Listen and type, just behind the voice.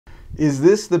Is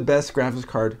this the best graphics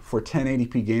card for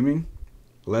 1080p gaming?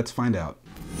 Let's find out.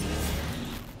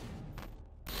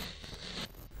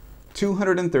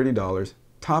 $230,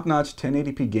 top-notch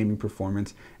 1080p gaming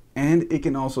performance, and it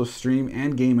can also stream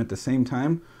and game at the same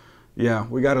time. Yeah,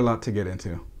 we got a lot to get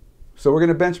into. So we're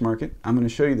going to benchmark it. I'm going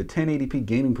to show you the 1080p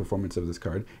gaming performance of this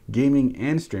card, gaming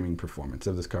and streaming performance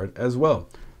of this card as well.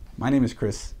 My name is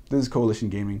Chris, this is Coalition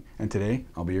Gaming, and today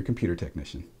I'll be your computer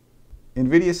technician.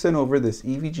 Nvidia sent over this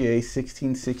EVGA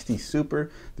 1660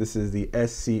 Super. This is the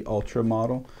SC Ultra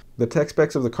model. The tech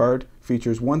specs of the card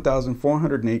features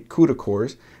 1,408 CUDA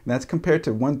cores, and that's compared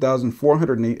to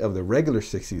 1,408 of the regular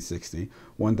 1660,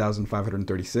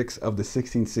 1,536 of the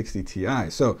 1660 Ti.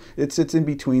 So it sits in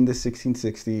between the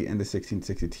 1660 and the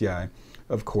 1660 Ti.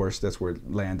 Of course, that's where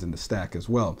it lands in the stack as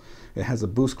well. It has a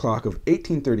boost clock of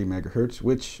 1830 megahertz,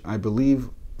 which I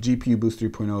believe GPU Boost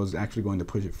 3.0 is actually going to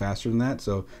push it faster than that,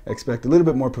 so expect a little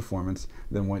bit more performance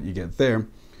than what you get there.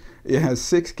 It has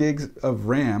 6 gigs of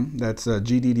RAM, that's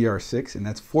GDDR6, and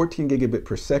that's 14 gigabit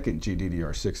per second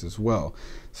GDDR6 as well.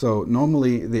 So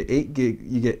normally the 8 gig,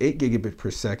 you get 8 gigabit per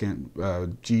second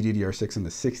GDDR6 on the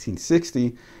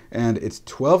 1660, and it's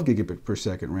 12 gigabit per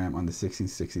second RAM on the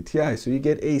 1660 Ti. So you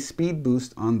get a speed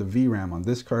boost on the VRAM on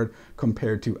this card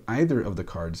compared to either of the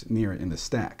cards near it in the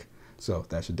stack. So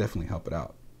that should definitely help it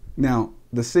out. Now,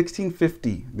 the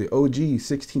 1650, the OG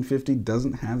 1650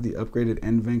 doesn't have the upgraded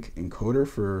NVENC encoder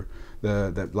for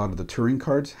that a lot of the Turing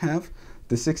cards have.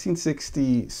 The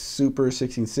 1660 Super,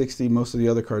 1660, most of the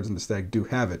other cards in the stack do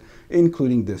have it,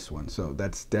 including this one. So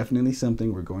that's definitely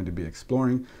something we're going to be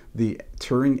exploring. The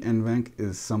Turing NVENC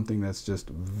is something that's just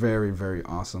very, very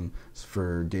awesome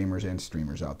for gamers and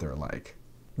streamers out there alike.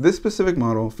 This specific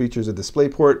model features a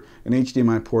DisplayPort, an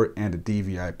HDMI port, and a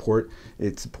DVI port.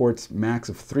 It supports max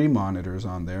of 3 monitors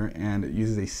on there, and it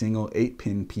uses a single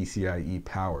 8-pin PCIe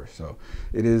power. So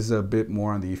it is a bit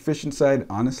more on the efficient side.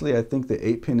 Honestly, I think the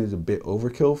 8-pin is a bit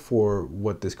overkill for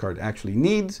what this card actually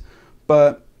needs,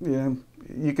 but yeah,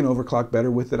 you can overclock better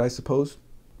with it, I suppose.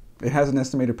 It has an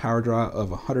estimated power draw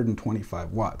of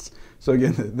 125 watts. So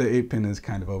again, the 8-pin is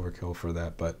kind of overkill for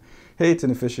that, but hey, it's an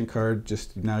efficient card.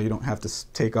 Just now you don't have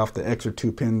to take off the extra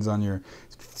 2 pins on your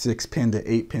 6-pin to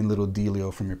 8-pin little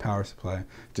dealio from your power supply.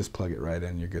 Just plug it right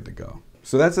in, you're good to go.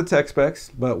 So that's the tech specs,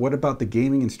 but what about the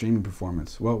gaming and streaming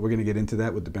performance? Well, we're gonna get into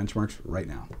that with the benchmarks right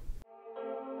now.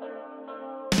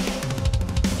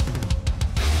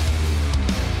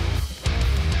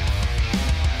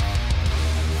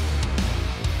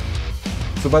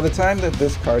 So by the time that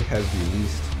this card has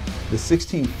released, the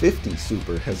 1650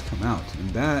 Super has come out, and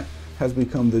that has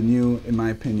become the new, in my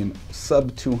opinion,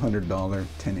 sub $200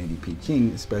 1080p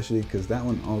king, especially because that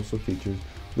one also features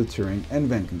the Turing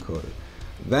NVENC encoder.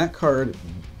 That card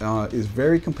is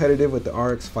very competitive with the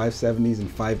RX 570s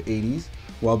and 580s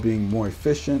while being more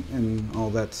efficient and all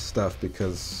that stuff,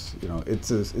 because you know it's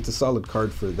a solid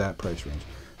card for that price range.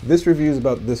 This review is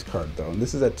about this card though, and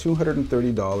this is at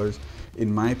 $230.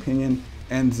 In my opinion,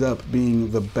 ends up being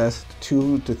the best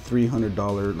 $200 to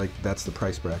 $300, like that's the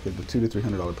price bracket, the $200 to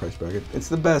 $300 price bracket. It's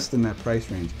the best in that price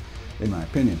range, in my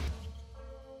opinion.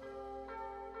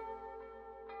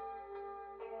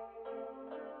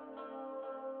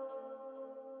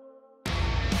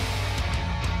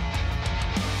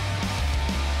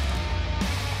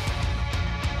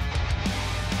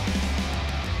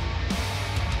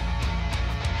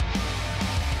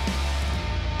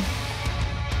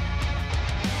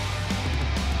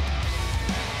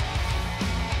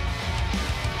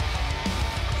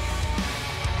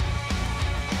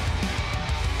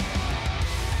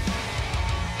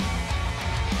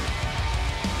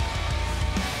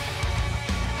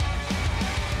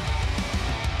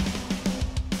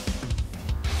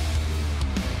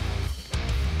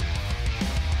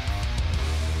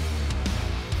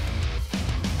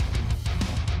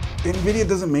 Nvidia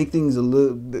doesn't make things a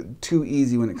little bit too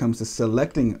easy when it comes to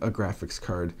selecting a graphics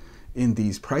card in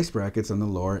these price brackets on the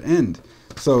lower end.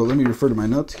 So let me refer to my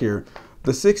notes here.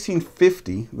 The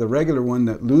 1650, the regular one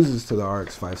that loses to the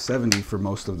RX 570 for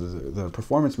most of the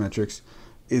performance metrics,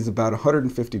 is about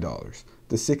 $150.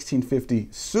 The 1650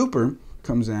 Super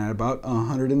comes in at about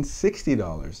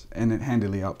 $160, and it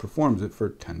handily outperforms it for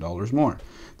 $10 more.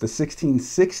 The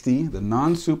 1660, the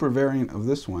non-super variant of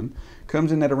this one,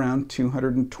 comes in at around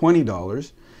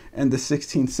 $220, and the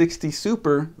 1660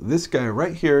 Super, this guy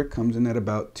right here, comes in at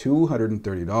about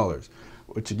 $230,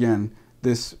 which again,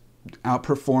 this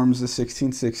outperforms the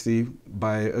 1660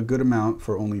 by a good amount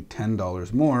for only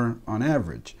 $10 more on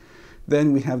average.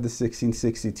 Then we have the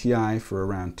 1660 Ti for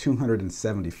around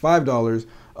 $275,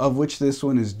 of which this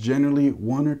one is generally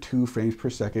 1 or 2 frames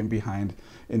per second behind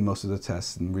in most of the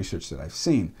tests and research that I've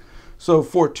seen. So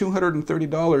for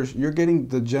 $230, you're getting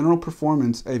the general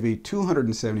performance of a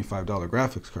 $275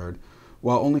 graphics card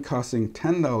while only costing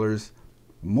 $10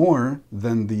 more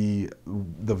than the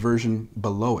version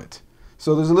below it.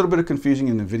 So there's a little bit of confusion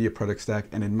in the Nvidia product stack,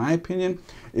 and in my opinion,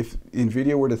 if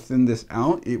Nvidia were to thin this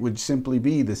out, it would simply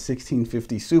be the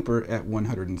 1650 Super at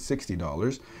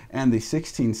 $160 and the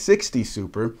 1660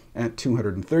 Super at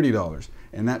 $230,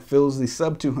 and that fills the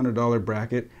sub $200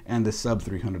 bracket and the sub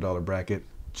 $300 bracket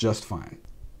just fine.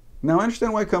 Now I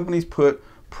understand why companies put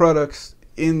products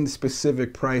in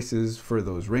specific prices for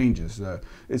those ranges.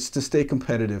 It's to stay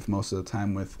competitive most of the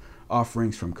time with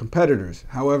offerings from competitors.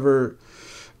 However,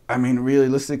 I mean,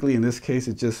 realistically, in this case,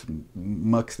 it just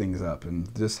mucks things up.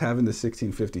 And just having the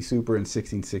 1650 Super and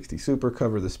 1660 Super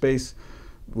cover the space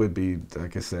would be,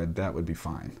 like I said, that would be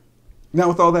fine. Now,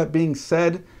 with all that being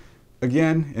said,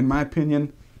 again, in my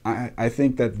opinion, I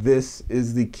think that this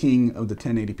is the king of the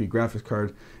 1080p graphics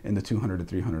card in the $200 to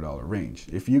 $300 range.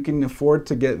 If you can afford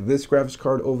to get this graphics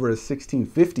card over a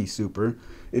 1650 Super,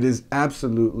 it is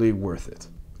absolutely worth it.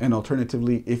 And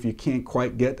alternatively, if you can't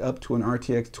quite get up to an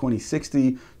RTX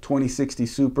 2060, 2060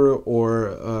 Super, or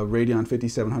a Radeon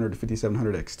 5700 to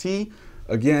 5700 XT,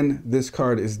 again, this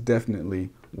card is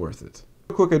definitely worth it.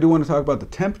 Real quick, I do want to talk about the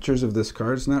temperatures of this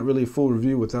card. It's not really a full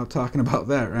review without talking about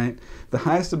that, right? The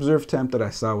highest observed temp that I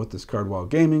saw with this card while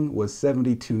gaming was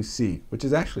 72°C, which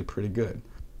is actually pretty good.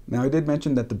 Now, I did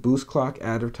mention that the boost clock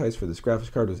advertised for this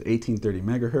graphics card was 1830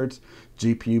 megahertz.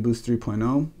 GPU Boost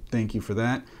 3.0, thank you for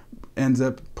that, ends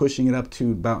up pushing it up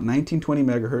to about 1920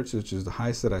 megahertz, which is the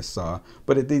highest that I saw,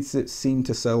 but it did seem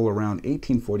to settle around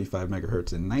 1845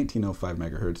 megahertz and 1905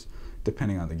 megahertz,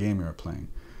 depending on the game you're playing.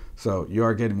 So you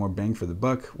are getting more bang for the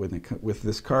buck with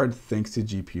this card, thanks to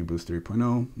GPU Boost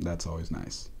 3.0. That's always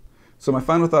nice. So my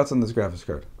final thoughts on this graphics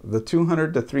card. The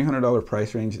 $200 to $300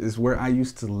 price range is where I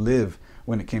used to live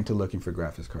when it came to looking for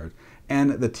graphics cards.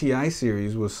 And the TI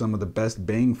series was some of the best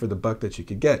bang for the buck that you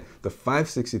could get. The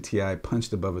 560 Ti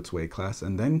punched above its weight class,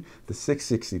 and then the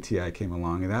 660 Ti came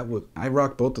along, and I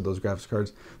rocked both of those graphics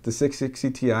cards. The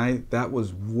 660 Ti, that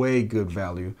was way good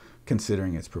value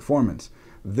considering its performance.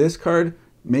 This card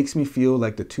makes me feel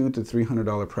like the $200 to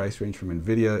 $300 price range from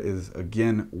Nvidia is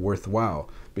again worthwhile,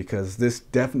 because this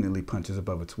definitely punches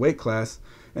above its weight class,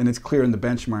 and it's clear in the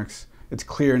benchmarks, it's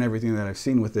clear in everything that I've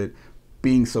seen with it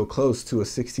being so close to a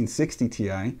 1660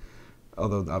 Ti,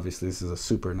 although obviously this is a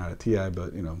Super, not a Ti,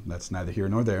 but you know, that's neither here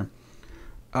nor there.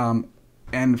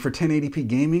 And for 1080p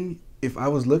gaming, if I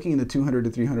was looking in the $200 to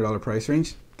 $300 price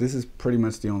range, this is pretty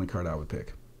much the only card I would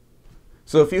pick.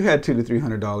 So if you had $200 to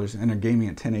 $300 and are gaming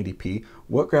at 1080p,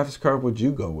 what graphics card would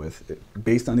you go with?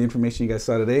 Based on the information you guys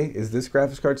saw today, is this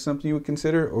graphics card something you would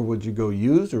consider, or would you go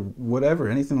used, or whatever,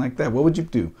 anything like that? What would you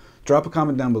do? Drop a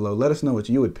comment down below. Let us know what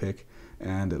you would pick,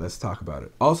 and let's talk about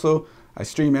it. Also, I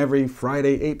stream every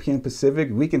Friday, 8 p.m. Pacific.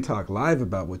 We can talk live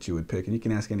about what you would pick, and you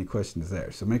can ask any questions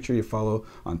there. So make sure you follow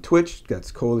on Twitch.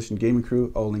 That's Coalition Gaming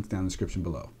Crew. All links down in the description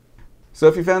below. So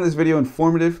if you found this video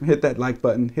informative, hit that like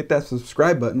button, hit that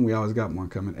subscribe button. We always got more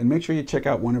coming. And make sure you check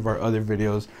out one of our other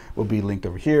videos. Will be linked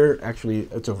over here. Actually,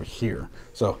 it's over here.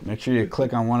 So make sure you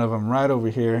click on one of them right over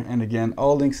here. And again,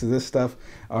 all links to this stuff,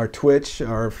 our Twitch,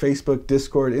 our Facebook,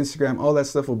 Discord, Instagram, all that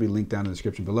stuff will be linked down in the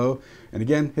description below. And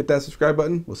again, hit that subscribe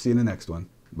button. We'll see you in the next one.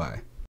 Bye.